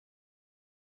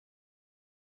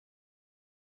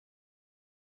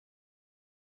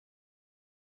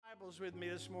Bibles with me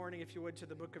this morning, if you would, to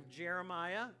the book of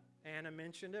Jeremiah. Anna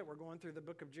mentioned it. We're going through the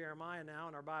book of Jeremiah now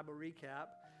in our Bible recap.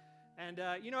 And,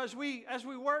 as we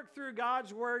work through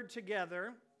God's Word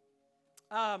together,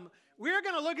 we're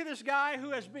going to look at this guy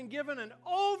who has been given an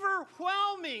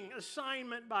overwhelming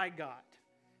assignment by God.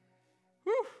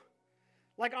 Whew.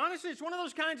 Like, honestly, it's one of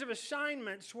those kinds of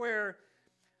assignments where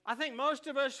I think most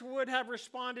of us would have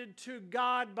responded to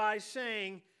God by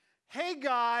saying, "Hey,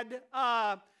 God,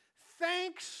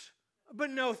 thanks, but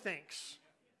no thanks."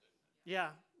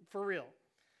 Yeah, for real.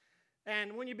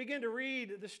 And when you begin to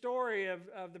read the story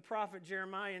of the prophet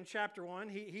Jeremiah in chapter 1,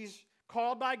 he's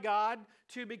called by God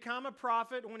to become a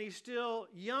prophet when he's still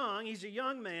young. He's a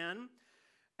young man.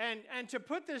 And to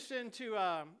put this into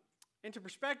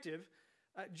perspective,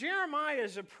 Jeremiah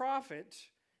is a prophet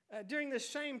during the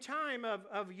same time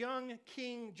of young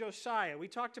King Josiah. We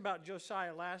talked about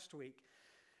Josiah last week.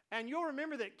 And you'll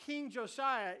remember that King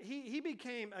Josiah, he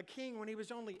became a king when he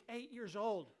was only 8 years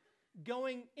old,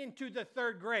 going into the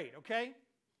third grade, okay?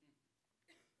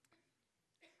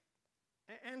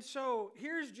 And so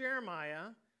here's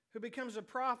Jeremiah, who becomes a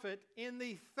prophet in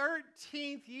the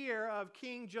 13th year of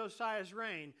King Josiah's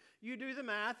reign. You do the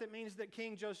math, it means that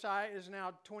King Josiah is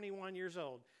now 21 years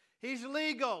old. He's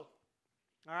legal,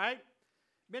 all right?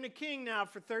 Been a king now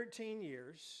for 13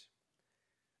 years.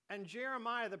 And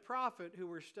Jeremiah the prophet, who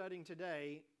we're studying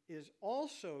today, is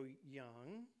also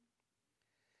young.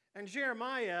 And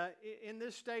Jeremiah, in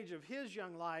this stage of his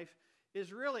young life,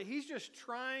 he's just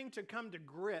trying to come to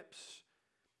grips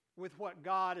with what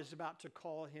God is about to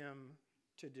call him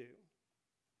to do.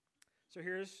 So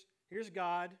here's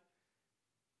God.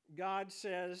 God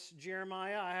says,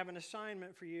 "Jeremiah, I have an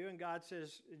assignment for you." And God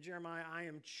says, "Jeremiah, I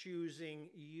am choosing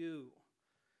you.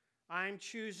 I'm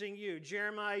choosing you.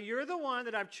 Jeremiah, you're the one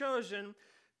that I've chosen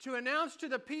to announce to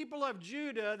the people of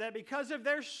Judah that because of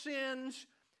their sins,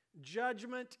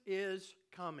 judgment is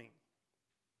coming."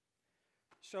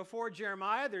 So for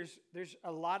Jeremiah, there's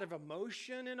a lot of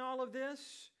emotion in all of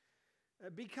this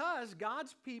because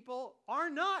God's people are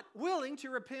not willing to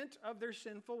repent of their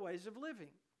sinful ways of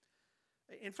living.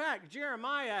 In fact,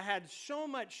 Jeremiah had so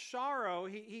much sorrow,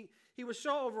 he was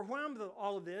so overwhelmed with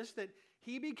all of this that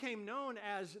he became known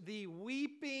as the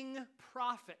weeping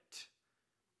prophet.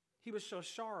 He was so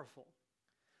sorrowful.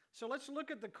 So let's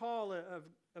look at the call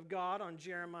of God on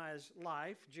Jeremiah's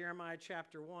life. Jeremiah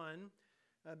chapter 1,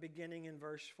 beginning in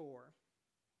verse 4.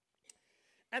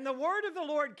 "And the word of the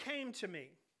Lord came to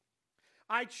me.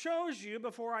 I chose you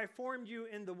before I formed you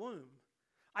in the womb.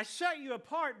 I set you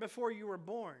apart before you were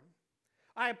born.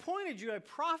 I appointed you a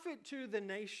prophet to the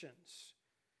nations."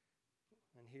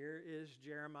 And here is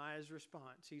Jeremiah's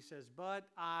response. He says, "But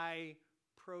I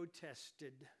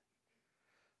protested.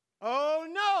 Oh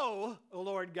no,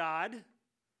 Lord God.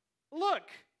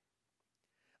 Look,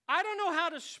 I don't know how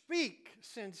to speak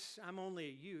since I'm only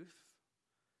a youth."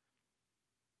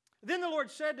 Then the Lord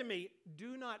said to me,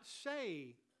 "Do not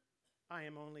say I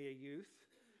am only a youth,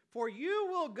 for you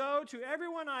will go to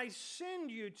everyone I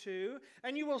send you to,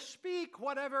 and you will speak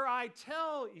whatever I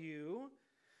tell you.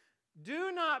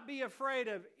 Do not be afraid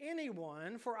of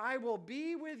anyone, for I will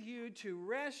be with you to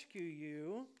rescue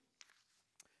you."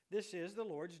 This is the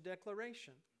Lord's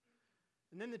declaration.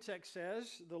 And then the text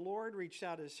says, "The Lord reached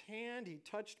out his hand, he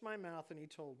touched my mouth, and he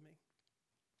told me,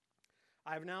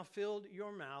 I have now filled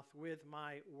your mouth with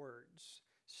my words.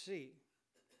 See,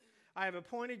 I have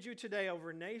appointed you today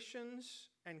over nations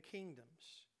and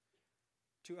kingdoms,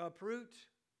 to uproot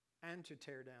and to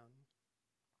tear down,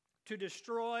 to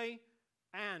destroy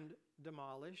and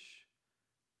demolish,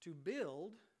 to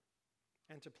build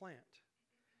and to plant."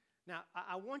 Now,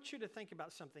 I want you to think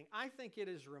about something. I think it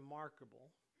is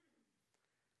remarkable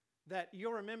that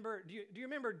you'll remember, do you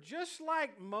remember, just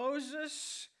like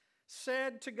Moses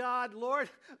said to God, "Lord,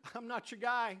 I'm not your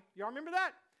guy." Y'all remember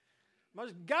that?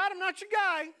 Moses, "God, I'm not your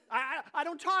guy. I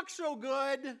don't talk so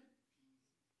good."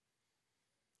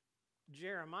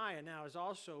 Jeremiah now is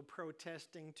also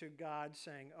protesting to God,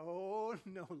 saying, "Oh,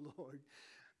 no, Lord,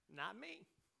 not me.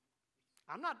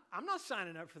 I'm not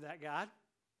signing up for that, God.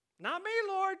 Not me,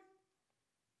 Lord.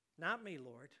 Not me,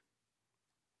 Lord."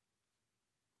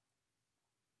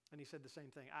 And he said the same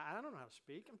thing. I don't know how to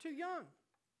speak. I'm too young.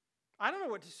 I don't know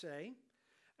what to say.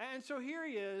 And so here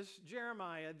he is,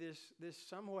 Jeremiah, this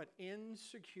somewhat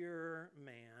insecure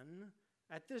man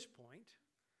at this point,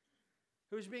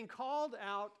 who's being called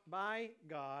out by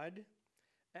God.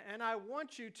 And I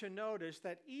want you to notice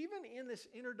that even in this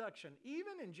introduction,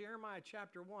 even in Jeremiah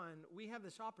chapter 1, we have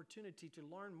this opportunity to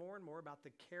learn more and more about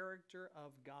the character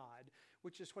of God,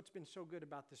 which is what's been so good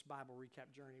about this Bible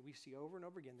recap journey. We see over and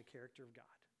over again the character of God.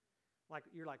 Like,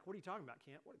 you're like, what are you talking about,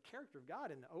 Kent? What, a character of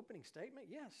God in the opening statement?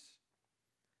 Yes.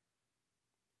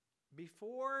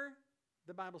 Before,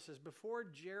 the Bible says, before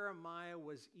Jeremiah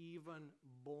was even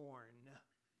born,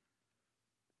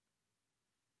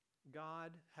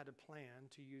 God had a plan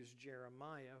to use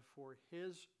Jeremiah for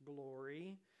His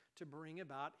glory to bring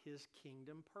about His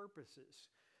kingdom purposes.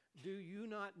 Do you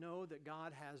not know that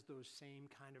God has those same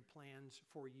kind of plans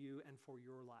for you and for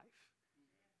your life?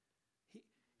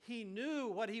 He knew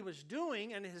what He was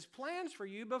doing and His plans for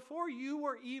you before you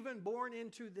were even born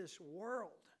into this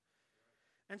world.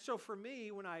 And so for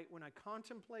me, when I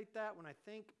contemplate that, when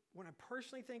I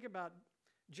personally think about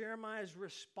Jeremiah's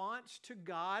response to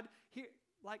God,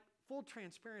 like full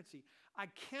transparency, I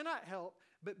cannot help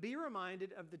but be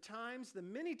reminded of the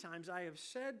many times I have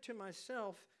said to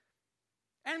myself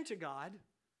and to God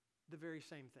the very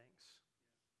same things.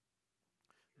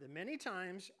 The many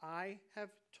times I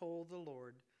have told the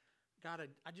Lord, God,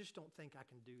 I just don't think I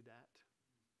can do that.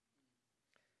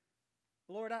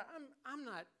 Lord, I'm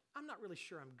not really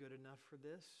sure I'm good enough for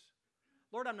this.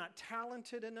 Lord, I'm not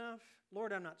talented enough.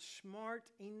 Lord, I'm not smart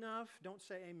enough. Don't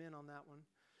say amen on that one.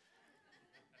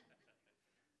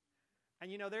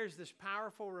 And you know, there's this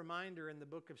powerful reminder in the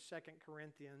book of 2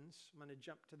 Corinthians. I'm going to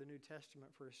jump to the New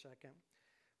Testament for a second,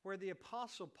 where the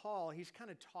Apostle Paul, he's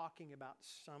kind of talking about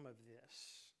some of this.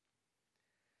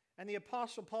 And the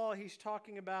Apostle Paul, he's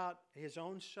talking about his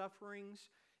own sufferings,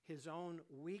 his own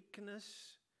weakness.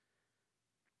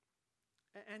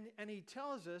 And he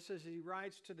tells us, as he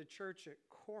writes to the church at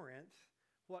Corinth,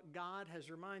 what God has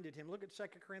reminded him. Look at 2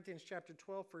 Corinthians chapter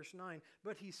 12, verse 9.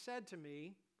 But he said to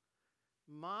me,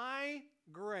 my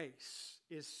grace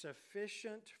is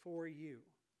sufficient for you.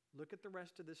 Look at the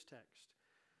rest of this text.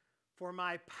 For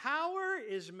my power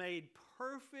is made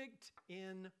perfect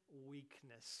in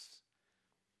weakness.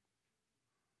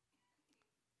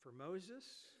 For Moses,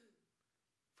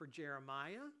 for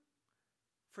Jeremiah,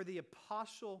 for the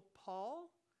Apostle Paul,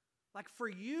 like for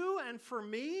you and for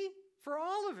me, for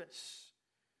all of us,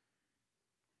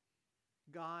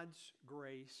 God's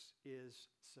grace is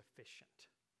sufficient.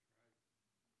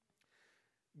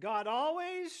 God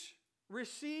always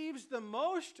receives the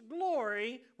most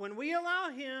glory when we allow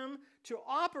Him to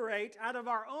operate out of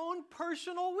our own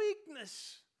personal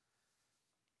weakness.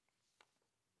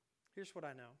 Here's what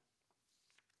I know.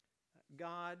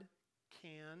 God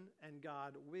can and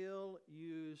God will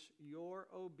use your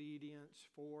obedience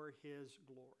for His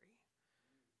glory.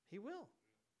 He will.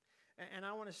 And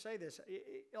I want to say this.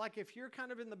 Like if you're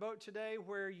kind of in the boat today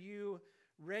where you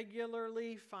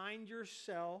regularly find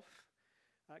yourself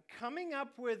coming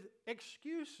up with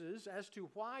excuses as to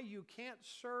why you can't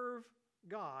serve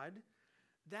God,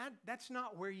 that's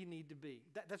not where you need to be.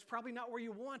 That's probably not where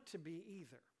you want to be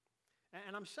either.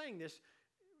 And I'm saying this,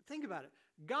 think about it.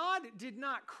 God did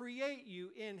not create you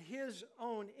in His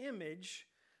own image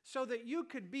so that you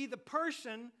could be the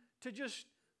person to just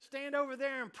stand over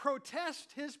there and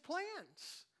protest His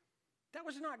plans. That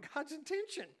was not God's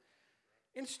intention.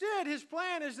 Instead, His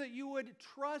plan is that you would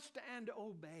trust and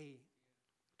obey.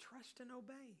 Trust and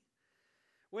obey.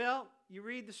 Well, you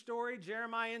read the story.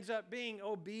 Jeremiah ends up being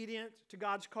obedient to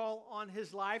God's call on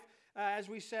his life. As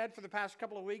we said for the past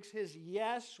couple of weeks, his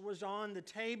yes was on the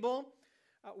table.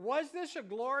 Was this a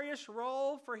glorious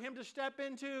role for him to step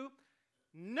into?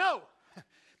 No,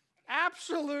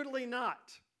 absolutely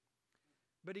not.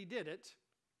 But he did it.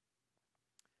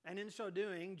 And in so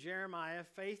doing, Jeremiah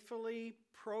faithfully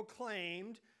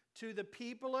proclaimed to the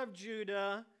people of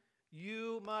Judah,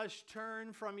 you must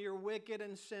turn from your wicked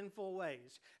and sinful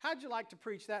ways. How'd you like to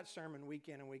preach that sermon week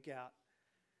in and week out?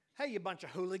 Hey, you bunch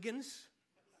of hooligans.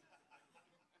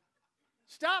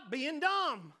 Stop being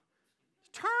dumb.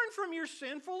 Turn from your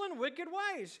sinful and wicked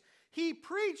ways. He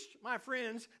preached, my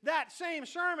friends, that same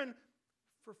sermon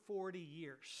for 40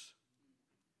 years.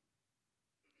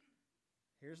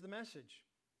 Here's the message.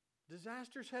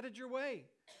 Disaster's headed your way.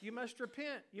 You must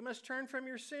repent. You must turn from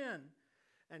your sin.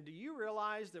 And do you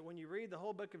realize that when you read the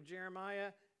whole book of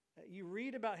Jeremiah, you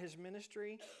read about his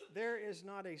ministry, there is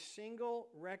not a single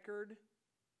record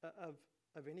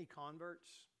of any converts?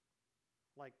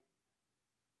 Like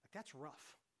that's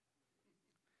rough.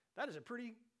 That is a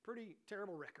pretty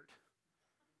terrible record.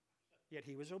 Yet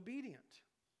he was obedient.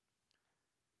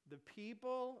 The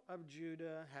people of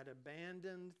Judah had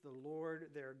abandoned the Lord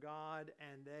their God,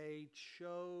 and they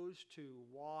chose to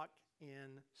walk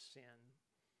in sin.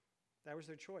 That was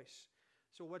their choice.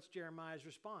 So what's Jeremiah's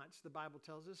response? The Bible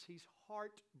tells us he's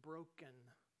heartbroken.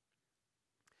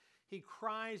 He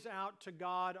cries out to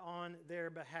God on their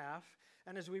behalf.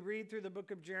 And as we read through the book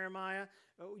of Jeremiah,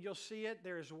 you'll see it.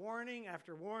 There's warning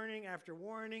after warning after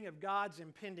warning of God's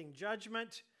impending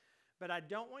judgment. But I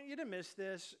don't want you to miss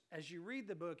this. As you read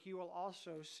the book, you will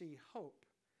also see hope.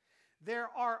 There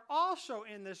are also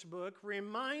in this book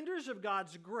reminders of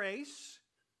God's grace.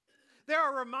 There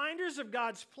are reminders of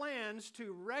God's plans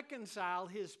to reconcile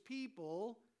His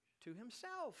people to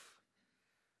Himself.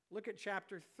 Look at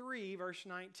chapter 3, verse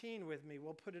 19 with me.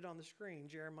 We'll put it on the screen,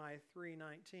 Jeremiah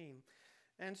 3:19.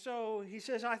 And so he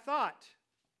says, I thought,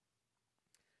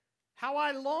 how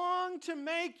I long to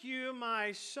make you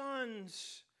my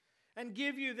sons and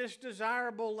give you this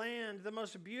desirable land, the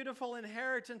most beautiful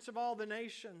inheritance of all the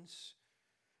nations.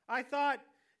 I thought,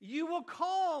 you will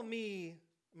call me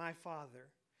my father,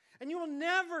 and you will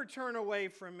never turn away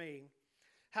from me.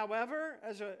 However,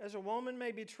 as a woman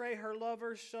may betray her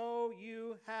lover, so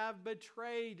you have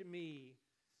betrayed me,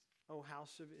 O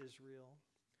house of Israel.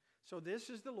 So this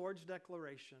is the Lord's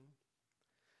declaration.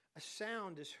 A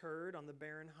sound is heard on the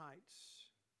barren heights.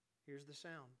 Here's the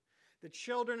sound. The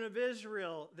children of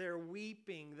Israel, they're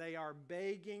weeping. They are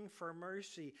begging for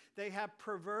mercy. They have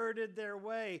perverted their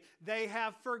way. They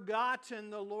have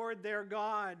forgotten the Lord their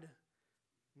God.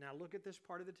 Now look at this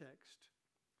part of the text.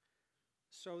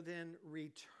 So then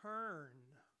return,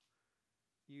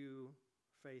 you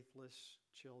faithless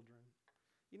children.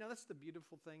 You know, that's the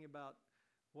beautiful thing about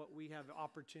what we have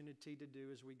opportunity to do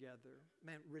as we gather.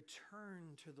 Man,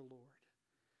 return to the Lord.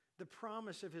 The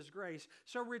promise of His grace.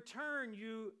 So return,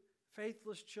 you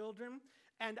faithless children,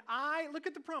 and look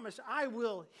at the promise, I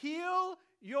will heal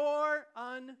your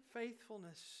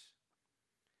unfaithfulness.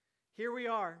 Here we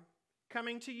are,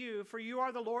 coming to you, for you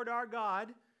are the Lord our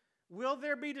God. Will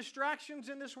there be distractions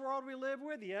in this world we live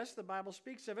with? Yes, the Bible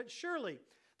speaks of it. Surely.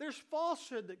 There's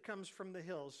falsehood that comes from the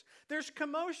hills. There's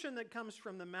commotion that comes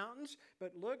from the mountains.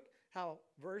 But look how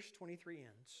verse 23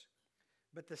 ends.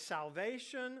 But the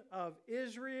salvation of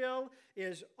Israel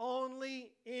is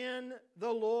only in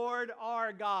the Lord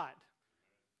our God.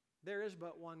 There is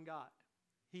but one God.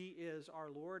 He is our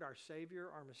Lord, our Savior,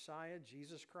 our Messiah,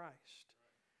 Jesus Christ.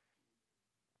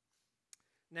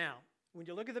 Now, when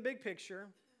you look at the big picture,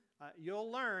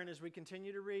 you'll learn as we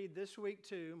continue to read this week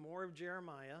too, more of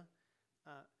Jeremiah.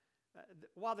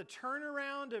 While the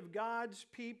turnaround of God's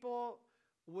people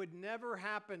would never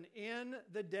happen in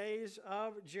the days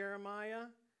of Jeremiah,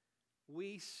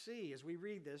 we see, as we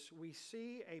read this, we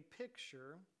see a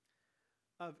picture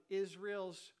of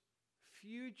Israel's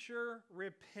future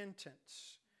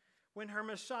repentance when her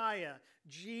Messiah,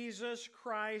 Jesus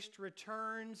Christ,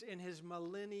 returns in His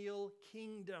millennial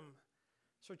kingdom.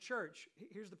 So church,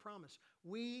 here's the promise.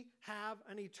 We have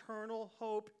an eternal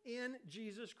hope in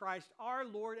Jesus Christ, our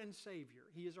Lord and Savior.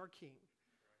 He is our King.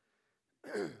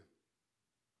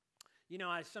 You know,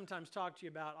 I sometimes talk to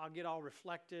you about, I'll get all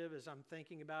reflective as I'm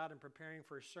thinking about and preparing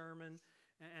for a sermon.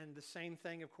 And the same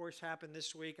thing, of course, happened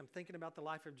this week. I'm thinking about the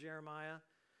life of Jeremiah.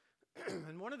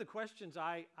 And one of the questions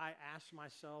I asked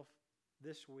myself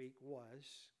this week was,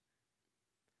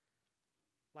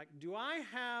 like, do I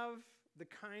have the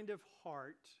kind of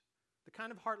heart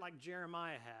like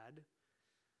Jeremiah had,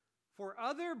 for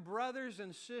other brothers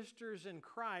and sisters in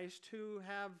Christ who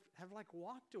have like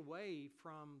walked away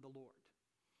from the Lord?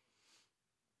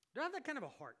 Do I have that kind of a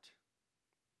heart?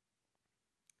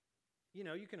 You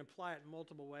know, you can apply it in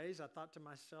multiple ways. I thought to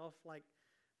myself, like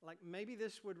maybe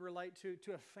this would relate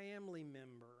to a family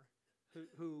member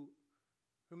who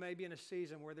may be in a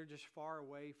season where they're just far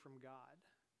away from God.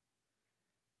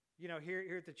 You know, here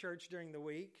at the church during the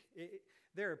week,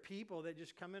 there are people that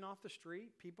just come in off the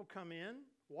street. People come in,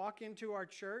 walk into our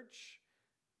church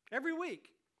every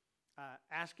week,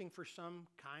 asking for some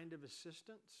kind of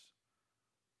assistance.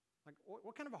 Like,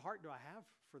 what kind of a heart do I have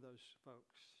for those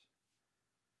folks?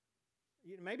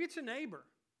 You know, maybe it's a neighbor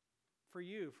for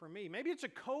you, for me. Maybe it's a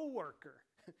coworker.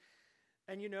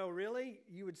 And you know, really,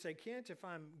 you would say, Kent, if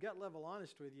I'm gut level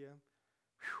honest with you,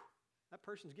 that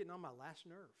person's getting on my last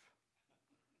nerve.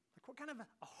 Like, what kind of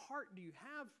a heart do you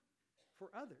have for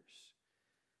others?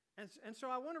 And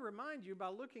so I want to remind you by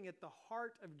looking at the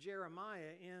heart of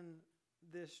Jeremiah in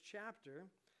this chapter.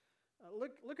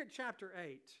 Look at chapter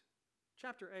 8.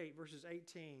 Chapter 8, verses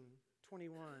 18,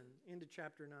 21, into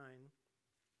chapter 9.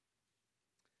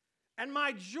 And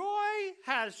my joy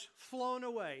has flown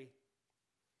away.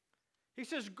 He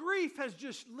says, grief has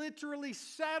just literally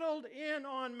settled in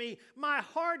on me. My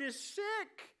heart is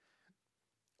sick.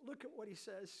 Look at what he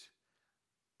says.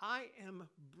 I am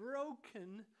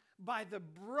broken by the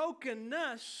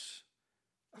brokenness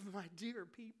of my dear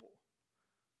people.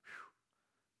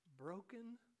 Whew.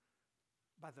 Broken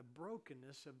by the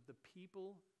brokenness of the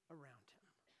people around him.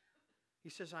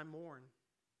 He says, I mourn.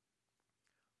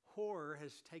 Horror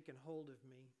has taken hold of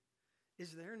me.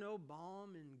 Is there no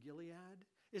balm in Gilead?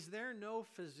 Is there no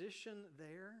physician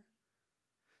there?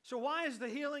 So why is the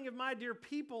healing of my dear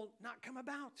people not come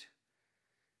about?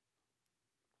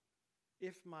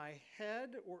 If my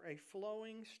head were a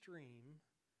flowing stream,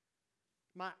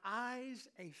 my eyes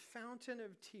a fountain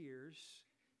of tears,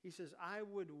 he says, I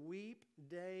would weep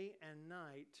day and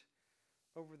night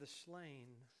over the slain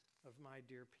of my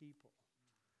dear people.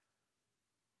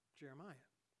 Jeremiah,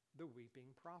 the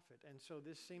weeping prophet. And so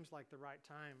this seems like the right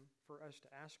time for us to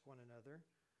ask one another,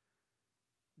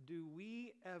 do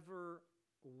we ever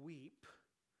weep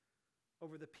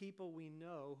over the people we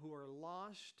know who are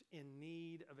lost in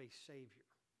need of a Savior?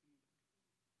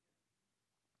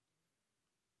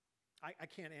 I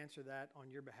can't answer that on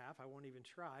your behalf. I won't even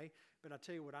try. But I'll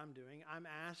tell you what I'm doing. I'm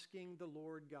asking the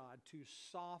Lord God to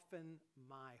soften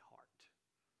my heart.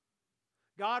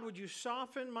 God, would you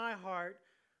soften my heart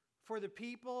for the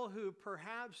people who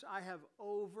perhaps I have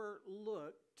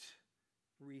overlooked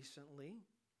recently?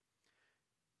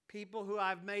 People who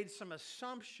I've made some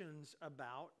assumptions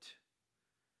about,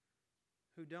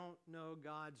 who don't know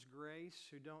God's grace,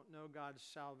 who don't know God's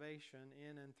salvation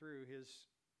in and through His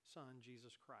Son,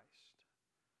 Jesus Christ.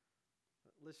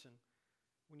 Listen,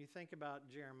 when you think about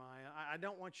Jeremiah, I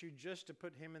don't want you just to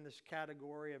put him in this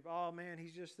category of, oh man,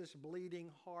 he's just this bleeding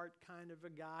heart kind of a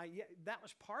guy. Yeah, that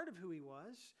was part of who he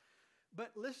was.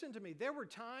 But listen to me, there were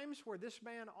times where this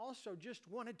man also just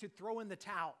wanted to throw in the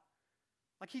towel.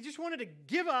 Like he just wanted to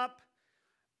give up.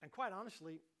 And quite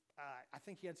honestly, I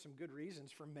think he had some good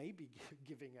reasons for maybe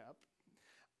giving up.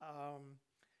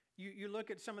 You look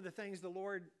at some of the things the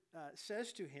Lord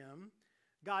says to him.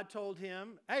 God told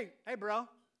him, hey bro,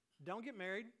 don't get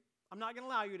married. I'm not going to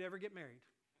allow you to ever get married.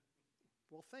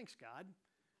 Well, thanks, God.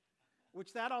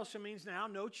 Which that also means now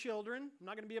no children. I'm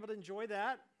not going to be able to enjoy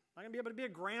that. I'm not going to be able to be a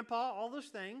grandpa, all those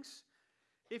things.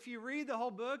 If you read the whole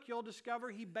book, you'll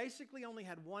discover he basically only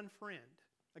had one friend,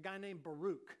 a guy named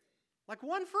Baruch. Like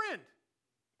one friend.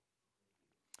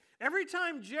 Every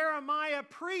time Jeremiah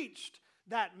preached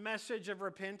that message of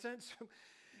repentance,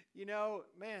 you know,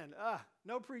 man,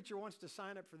 no preacher wants to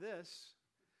sign up for this.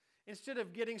 Instead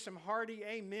of getting some hearty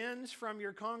amens from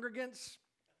your congregants,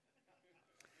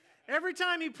 every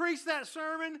time he preached that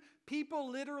sermon,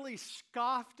 people literally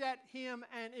scoffed at him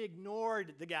and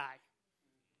ignored the guy.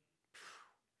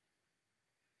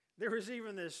 There was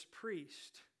even this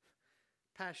priest,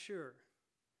 Pashur.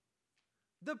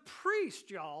 The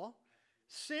priest, y'all,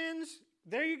 sends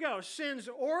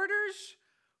orders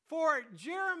for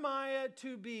Jeremiah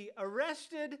to be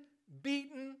arrested,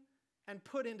 beaten, and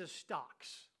put into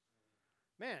stocks.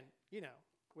 Man, you know,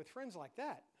 with friends like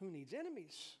that, who needs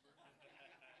enemies?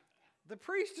 The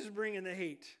priest is bringing the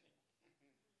heat.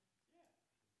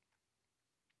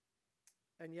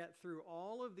 And yet through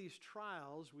all of these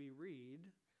trials we read,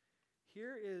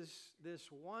 here is this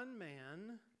one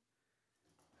man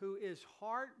who is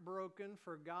heartbroken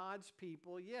for God's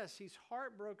people. Yes, he's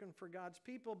heartbroken for God's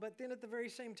people, but then at the very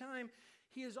same time,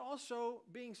 he is also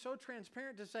being so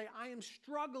transparent to say, I am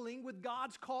struggling with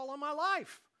God's call on my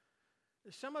life.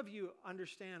 Some of you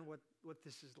understand what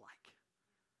this is like.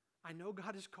 I know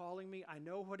God is calling me. I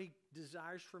know what He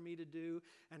desires for me to do,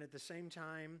 and at the same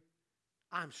time,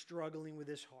 I'm struggling with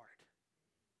this hard.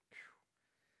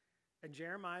 And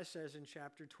Jeremiah says in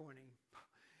chapter 20,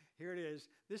 here it is.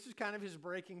 This is kind of his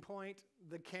breaking point.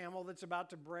 The camel that's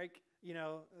about to break, you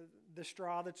know, the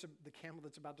camel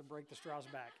that's about to break the straw's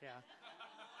back. Yeah.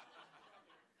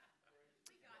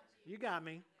 You got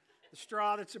me. The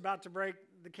straw that's about to break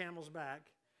the camel's back.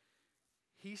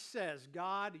 He says,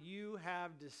 God, you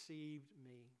have deceived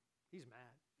me. He's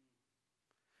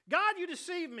mad. God, you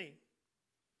deceived me.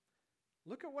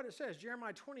 Look at what it says.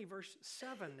 Jeremiah 20, verse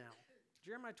 7 now.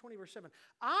 Jeremiah 20, verse 7.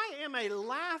 I am a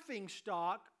laughing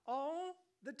stock all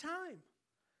the time.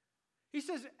 He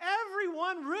says,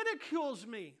 everyone ridicules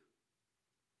me.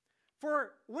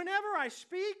 For whenever I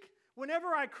speak, whenever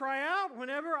I cry out,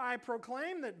 whenever I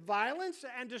proclaim that violence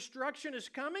and destruction is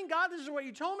coming, God, this is what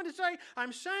you told me to say,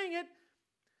 I'm saying it.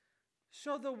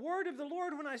 So the word of the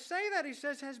Lord, when I say that, he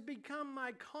says, has become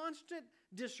my constant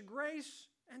disgrace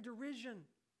and derision.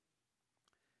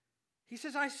 He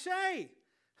says, I say.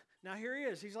 Now here he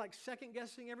is. He's like second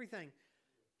guessing everything.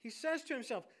 He says to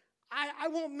himself, I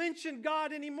won't mention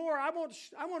God anymore. I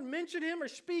won't mention Him or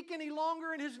speak any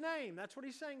longer in His name. That's what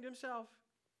he's saying to himself.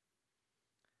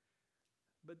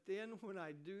 But then when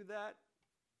I do that,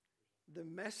 the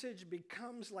message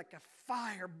becomes like a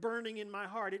fire burning in my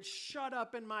heart. It's shut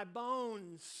up in my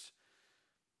bones.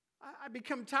 I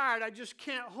become tired. I just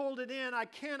can't hold it in. I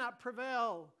cannot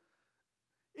prevail.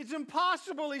 It's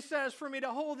impossible, he says, for me to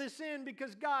hold this in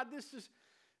because, God, this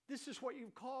is what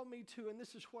you've called me to, and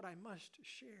this is what I must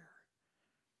share.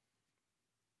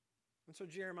 And so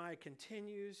Jeremiah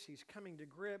continues. He's coming to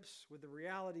grips with the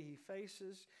reality he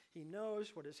faces. He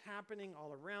knows what is happening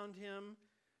all around him.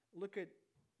 Look at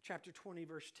chapter 20,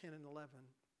 verse 10 and 11.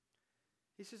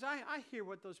 He says, I hear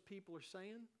what those people are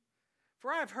saying.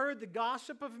 For I have heard the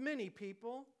gossip of many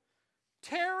people.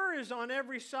 Terror is on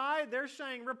every side. They're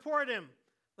saying, report him.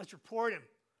 Let's report him.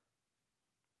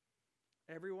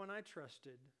 Everyone I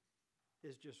trusted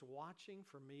is just watching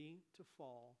for me to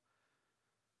fall.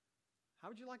 How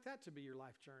would you like that to be your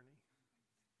life journey?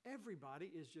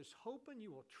 Everybody is just hoping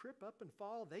you will trip up and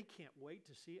fall. They can't wait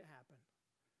to see it happen.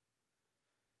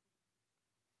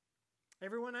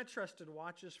 Everyone I trusted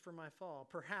watches for my fall.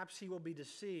 Perhaps he will be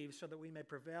deceived so that we may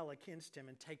prevail against him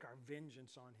and take our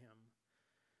vengeance on him.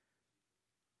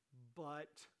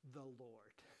 But the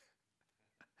Lord.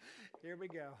 Here we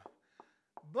go.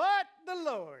 But the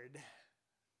Lord.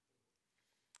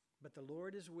 But the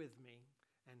Lord is with me,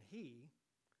 and he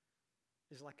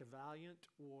is like a valiant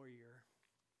warrior.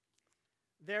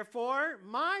 Therefore,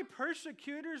 my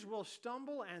persecutors will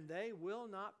stumble, and they will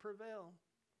not prevail.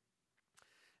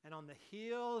 And on the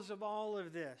heels of all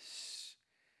of this,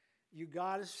 you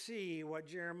got to see what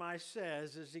Jeremiah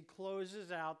says as he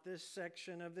closes out this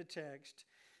section of the text.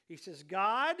 He says,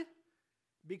 God,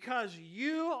 because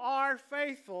you are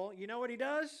faithful, you know what he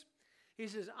does? He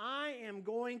says, I am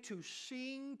going to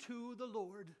sing to the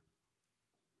Lord.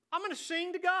 I'm going to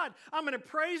sing to God. I'm going to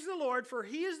praise the Lord, for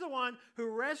he is the one who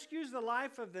rescues the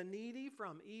life of the needy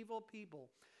from evil people.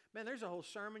 Man, there's a whole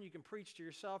sermon you can preach to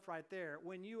yourself right there.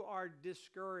 When you are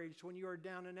discouraged, when you are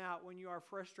down and out, when you are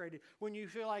frustrated, when you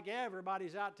feel like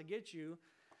everybody's out to get you,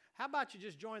 how about you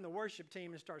just join the worship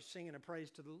team and start singing a praise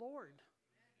to the Lord?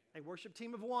 A worship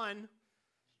team of one,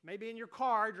 maybe in your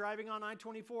car driving on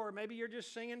I-24, maybe you're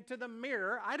just singing to the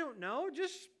mirror. I don't know.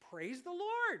 Just praise the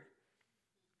Lord.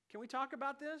 Can we talk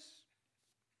about this?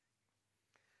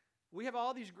 We have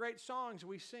all these great songs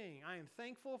we sing. I am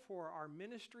thankful for our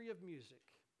ministry of music.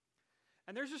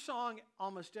 And there's a song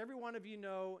almost every one of you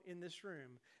know in this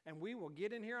room. And we will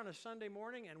get in here on a Sunday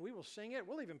morning and we will sing it.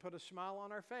 We'll even put a smile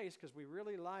on our face because we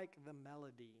really like the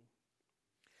melody.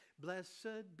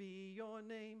 Blessed be your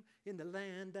name in the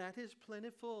land that is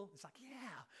plentiful. It's like, yeah,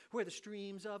 where the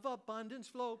streams of abundance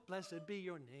flow. Blessed be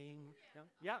your name.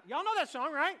 Yeah, y'all know that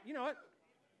song, right? You know it.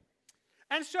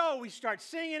 And so we start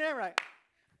singing it, right?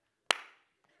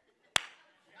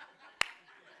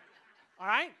 All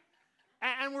right?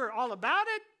 And we're all about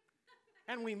it.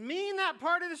 And we mean that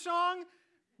part of the song.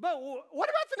 But what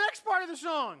about the next part of the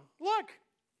song? Look.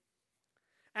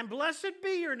 And blessed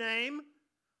be your name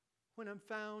when I'm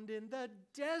found in the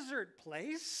desert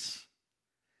place.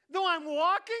 Though I'm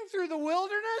walking through the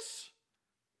wilderness.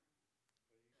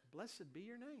 Blessed be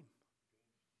your name.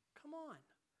 Come on.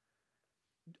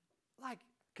 Like,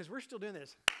 because we're still doing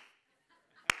this.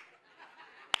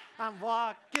 I'm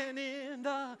walking in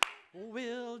the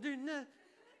wilderness.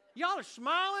 Y'all are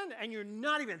smiling and you're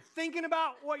not even thinking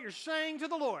about what you're saying to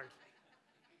the Lord.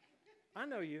 I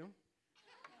know you.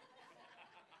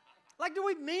 Like, do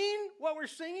we mean what we're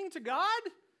singing to God?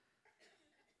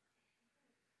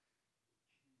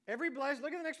 Every blessing,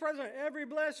 look at the next part. Every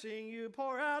blessing you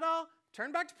pour out, all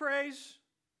turn back to praise.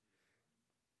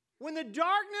 When the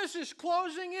darkness is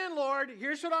closing in, Lord,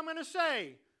 here's what I'm going to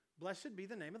say. Blessed be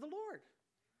the name of the Lord.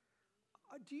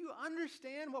 Do you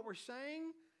understand what we're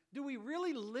saying? Do we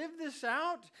really live this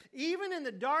out? Even in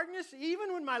the darkness,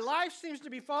 even when my life seems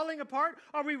to be falling apart,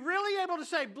 are we really able to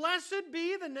say, blessed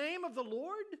be the name of the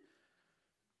Lord?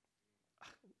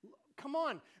 Come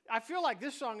on. I feel like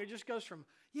this song, it just goes from,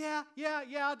 yeah,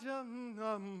 to,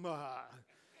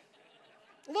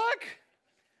 Look.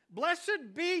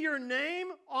 Blessed be your name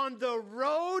on the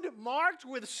road marked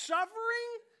with suffering.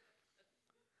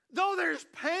 Though there's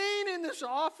pain in this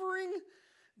offering,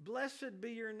 blessed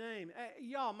be your name.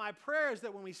 Y'all, my prayer is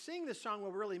that when we sing this song,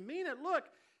 we'll really mean it. Look,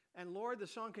 and Lord, the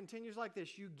song continues like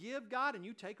this. You give, God, and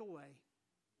you take away.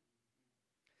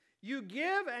 You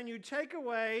give and you take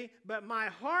away, but my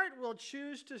heart will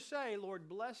choose to say, Lord,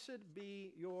 blessed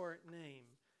be your name.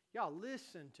 Y'all,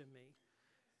 listen to me.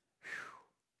 Whew.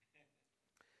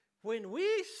 When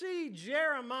we see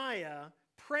Jeremiah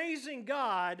praising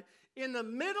God in the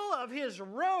middle of his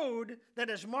road that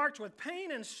is marked with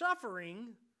pain and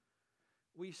suffering,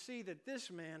 we see that this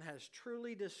man has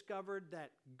truly discovered that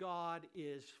God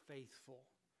is faithful.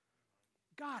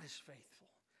 God is faithful.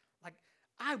 Like,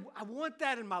 I want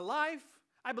that in my life.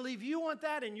 I believe you want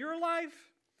that in your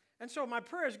life. And so my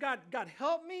prayer is, God,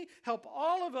 help me, help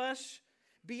all of us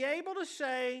be able to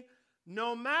say,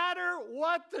 no matter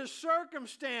what the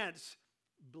circumstance,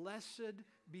 blessed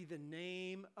be the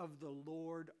name of the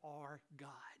Lord our God.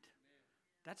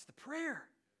 That's the prayer.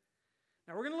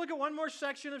 Now we're going to look at one more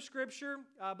section of Scripture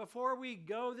before we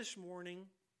go this morning.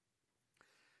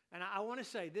 And I want to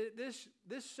say,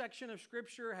 this section of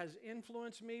Scripture has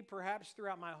influenced me perhaps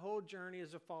throughout my whole journey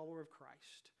as a follower of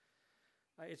Christ.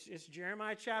 It's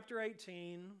Jeremiah chapter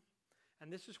 18,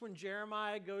 and this is when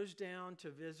Jeremiah goes down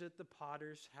to visit the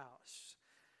potter's house.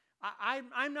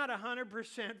 I'm not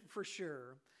 100% for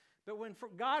sure, but when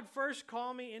God first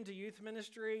called me into youth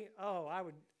ministry,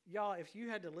 y'all, if you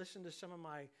had to listen to some of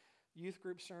my youth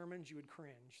group sermons, you would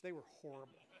cringe. They were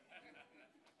horrible.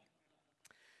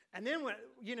 And then,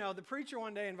 the preacher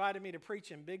one day invited me to preach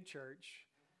in big church.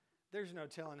 There's no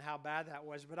telling how bad that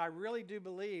was, but I really do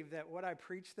believe that what I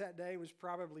preached that day was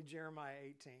probably Jeremiah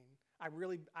 18.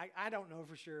 I don't know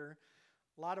for sure.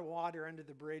 A lot of water under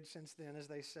the bridge since then, as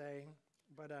they say.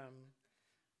 But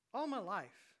all my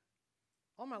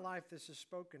life this has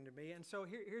spoken to me. And so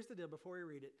here's the deal before we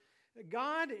read it.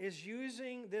 God is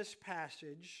using this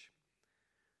passage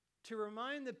to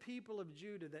remind the people of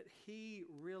Judah that He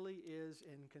really is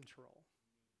in control.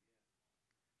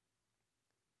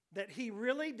 That He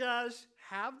really does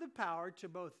have the power to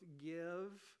both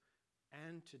give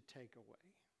and to take away.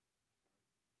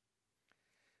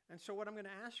 And so what I'm going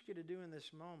to ask you to do in this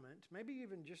moment, maybe you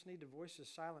even just need to voice a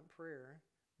silent prayer,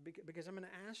 because I'm going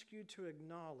to ask you to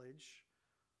acknowledge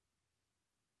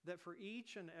that for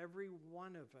each and every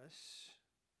one of us,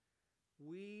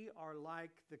 we are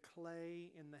like the clay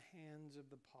in the hands of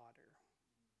the potter.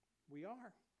 We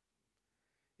are.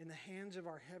 In the hands of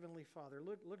our Heavenly Father.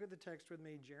 Look at the text with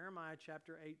me, Jeremiah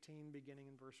chapter 18, beginning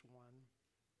in verse 1.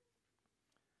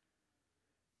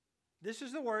 This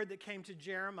is the word that came to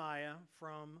Jeremiah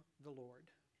from the Lord.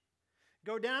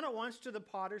 Go down at once to the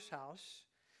potter's house,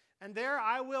 and there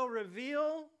I will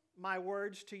reveal my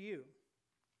words to you.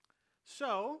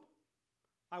 So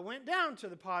I went down to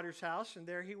the potter's house, and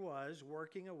there he was,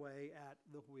 working away at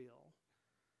the wheel.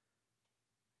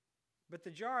 But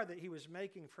the jar that he was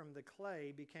making from the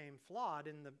clay became flawed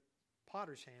in the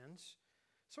potter's hands,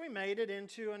 so he made it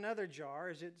into another jar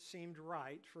as it seemed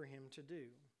right for him to do.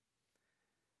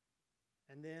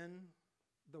 And then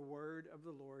the word of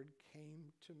the Lord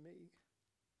came to me.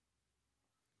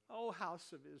 O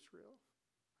house of Israel,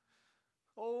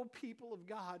 O people of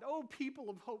God, O people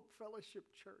of Hope Fellowship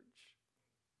Church,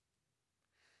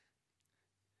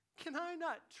 can I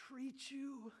not treat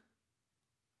you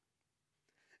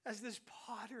as this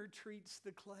potter treats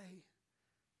the clay?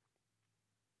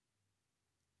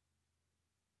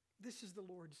 This is the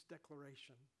Lord's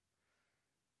declaration.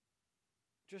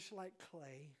 Just like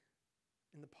clay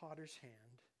in the potter's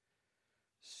hand,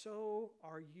 so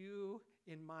are you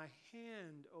in my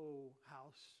hand, O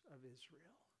house of Israel.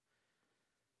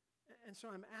 And so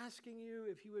I'm asking you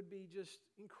if you would be just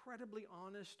incredibly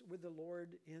honest with the Lord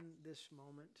in this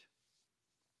moment.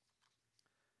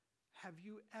 Have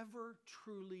you ever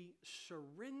truly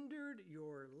surrendered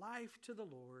your life to the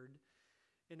Lord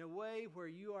in a way where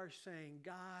you are saying,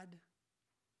 God,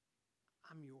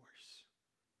 I'm yours?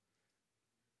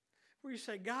 Where you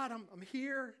say, God, I'm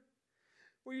here.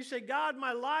 Where you say, God,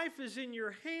 my life is in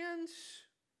your hands.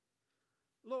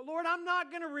 Lord, I'm not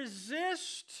going to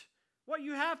resist what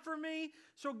you have for me.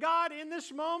 So God, in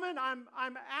this moment,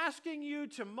 I'm asking you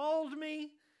to mold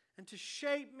me and to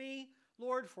shape me,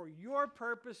 Lord, for your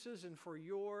purposes and for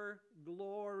your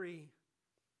glory.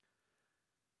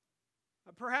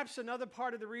 Perhaps another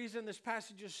part of the reason this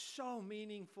passage is so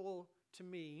meaningful to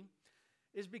me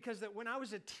is because that when I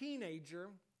was a teenager,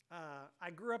 I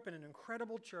grew up in an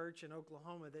incredible church in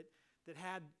Oklahoma that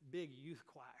had big youth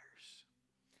choirs.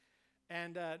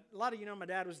 And a lot of you know my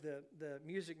dad was the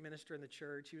music minister in the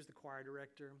church. He was the choir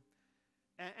director.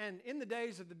 And in the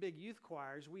days of the big youth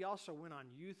choirs, we also went on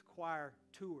youth choir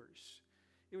tours.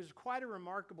 It was quite a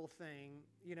remarkable thing.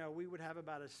 You know, we would have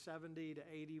about a 70 to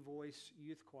 80 voice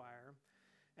youth choir.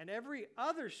 And every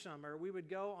other summer, we would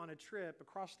go on a trip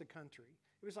across the country.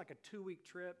 It was like a 2-week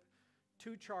trip,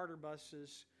 2 charter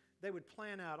buses. They would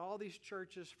plan out all these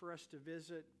churches for us to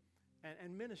visit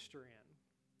and minister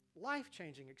in.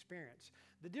 Life-changing experience.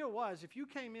 The deal was, if you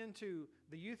came into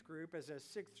the youth group as a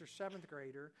 6th or 7th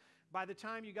grader, by the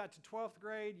time you got to 12th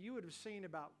grade, you would have seen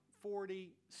about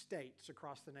 40 states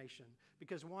across the nation,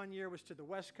 because one year was to the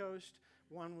West Coast,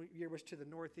 one year was to the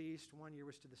Northeast, one year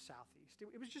was to the Southeast.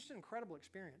 It was just an incredible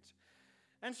experience.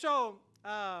 And so,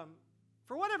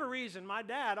 for whatever reason, my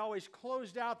dad always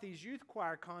closed out these youth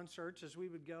choir concerts as we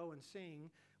would go and sing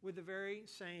with the very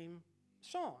same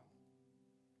song.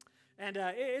 And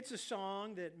it's a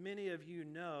song that many of you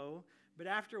know, but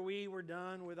after we were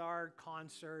done with our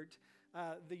concert,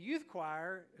 the youth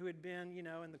choir, who had been,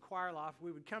 in the choir loft,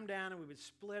 we would come down and we would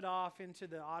split off into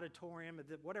the auditorium of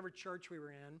whatever church we were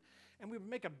in, and we would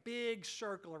make a big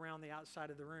circle around the outside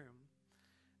of the room.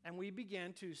 And we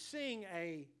began to sing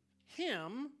a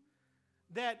hymn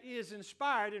that is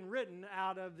inspired and written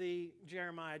out of the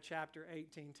Jeremiah chapter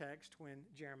 18 text when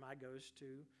Jeremiah goes to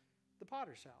the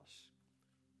potter's house.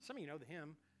 Some of you know the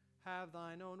hymn, "Have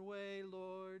thine own way,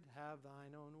 Lord, have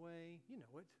thine own way." You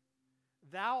know it.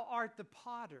 "Thou art the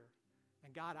potter,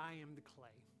 and God, I am the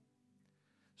clay.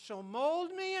 So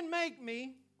mold me and make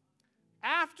me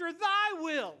after thy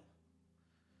will."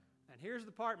 And here's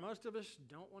the part most of us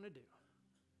don't want to do.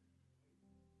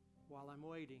 "While I'm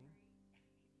waiting,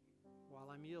 while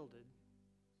I'm yielded,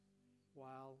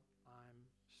 while I'm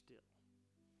still."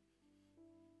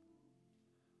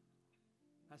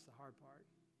 That's the hard part.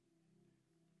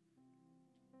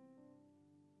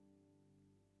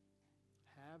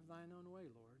 Have thine own way,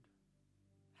 Lord.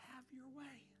 Have your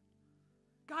way.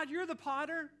 God, you're the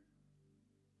potter.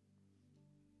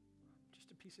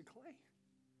 Just a piece of clay.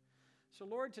 So,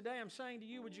 Lord, today I'm saying to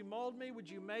you, would you mold me? Would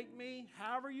you make me?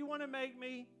 However you want to make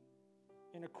me,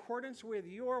 in accordance with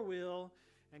your will.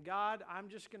 And God, I'm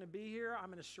just going to be here. I'm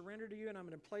going to surrender to you, and I'm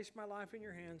going to place my life in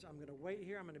your hands. I'm going to wait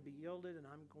here. I'm going to be yielded, and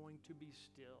I'm going to be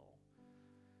still.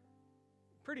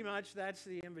 Pretty much that's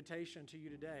the invitation to you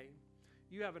today.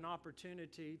 You have an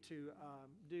opportunity to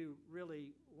do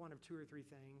really one of two or three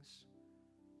things.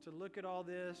 To look at all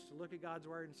this, to look at God's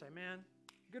Word and say, man,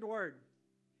 good Word.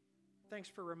 Thanks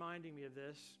for reminding me of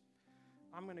this.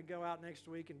 I'm going to go out next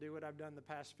week and do what I've done the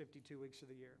past 52 weeks of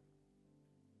the year.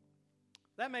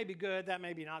 That may be good, that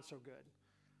may be not so good.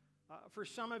 For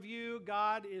some of you,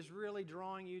 God is really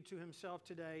drawing you to Himself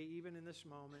today, even in this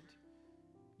moment.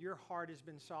 Your heart has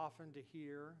been softened to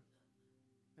hear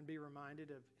and be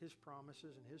reminded of His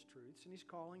promises and His truths, and He's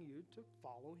calling you to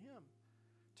follow Him,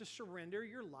 to surrender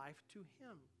your life to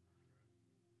Him.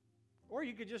 Or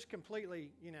you could just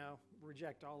completely,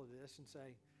 reject all of this and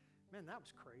say, man, that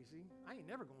was crazy. I ain't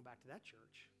never going back to that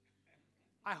church.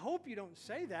 I hope you don't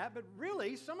say that, but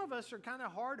really, some of us are kind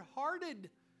of hard-hearted.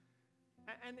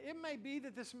 And it may be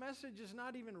that this message is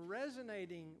not even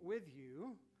resonating with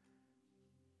you.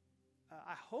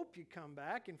 I hope you come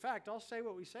back. In fact, I'll say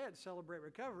what we say at Celebrate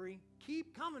Recovery.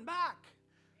 Keep coming back.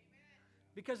 Amen.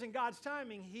 Because in God's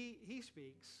timing, He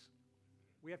speaks.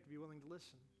 We have to be willing to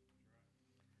listen.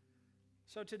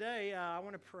 So today, I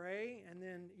want to pray, and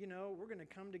then, we're going to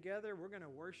come together. We're going to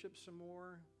worship some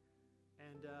more.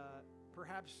 And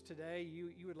perhaps today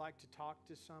you would like to talk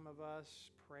to some of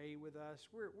us, pray with us.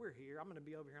 We're here. I'm going to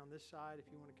be over here on this side.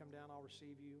 If you want to come down, I'll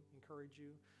receive you, encourage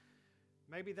you.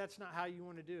 Maybe that's not how you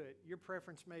want to do it. Your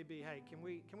preference may be, hey, can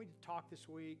we talk this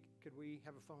week? Could we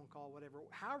have a phone call, whatever?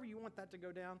 However you want that to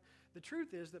go down. The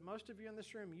truth is that most of you in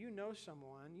this room, you know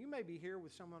someone. You may be here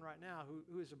with someone right now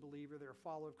who is a believer. They're a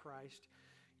follower of Christ.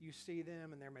 You see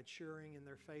them and they're maturing in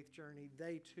their faith journey.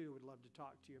 They too would love to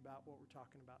talk to you about what we're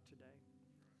talking about today.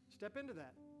 Step into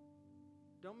that.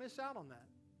 Don't miss out on that.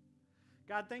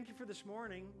 God, thank you for this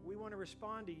morning. We want to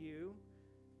respond to you,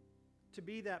 to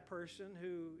be that person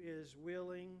who is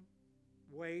willing,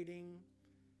 waiting,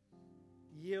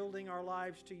 yielding our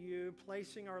lives to you,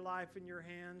 placing our life in your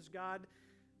hands. God,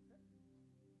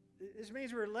 this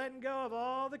means we're letting go of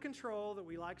all the control that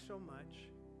we like so much,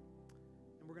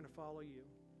 and we're going to follow you.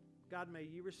 God, may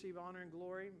you receive honor and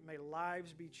glory. May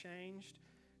lives be changed.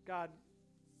 God,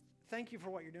 thank you for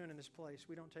what you're doing in this place.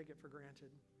 We don't take it for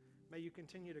granted. May you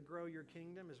continue to grow your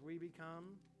kingdom as we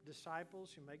become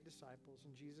disciples who make disciples.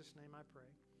 In Jesus' name I pray.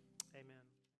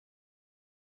 Amen.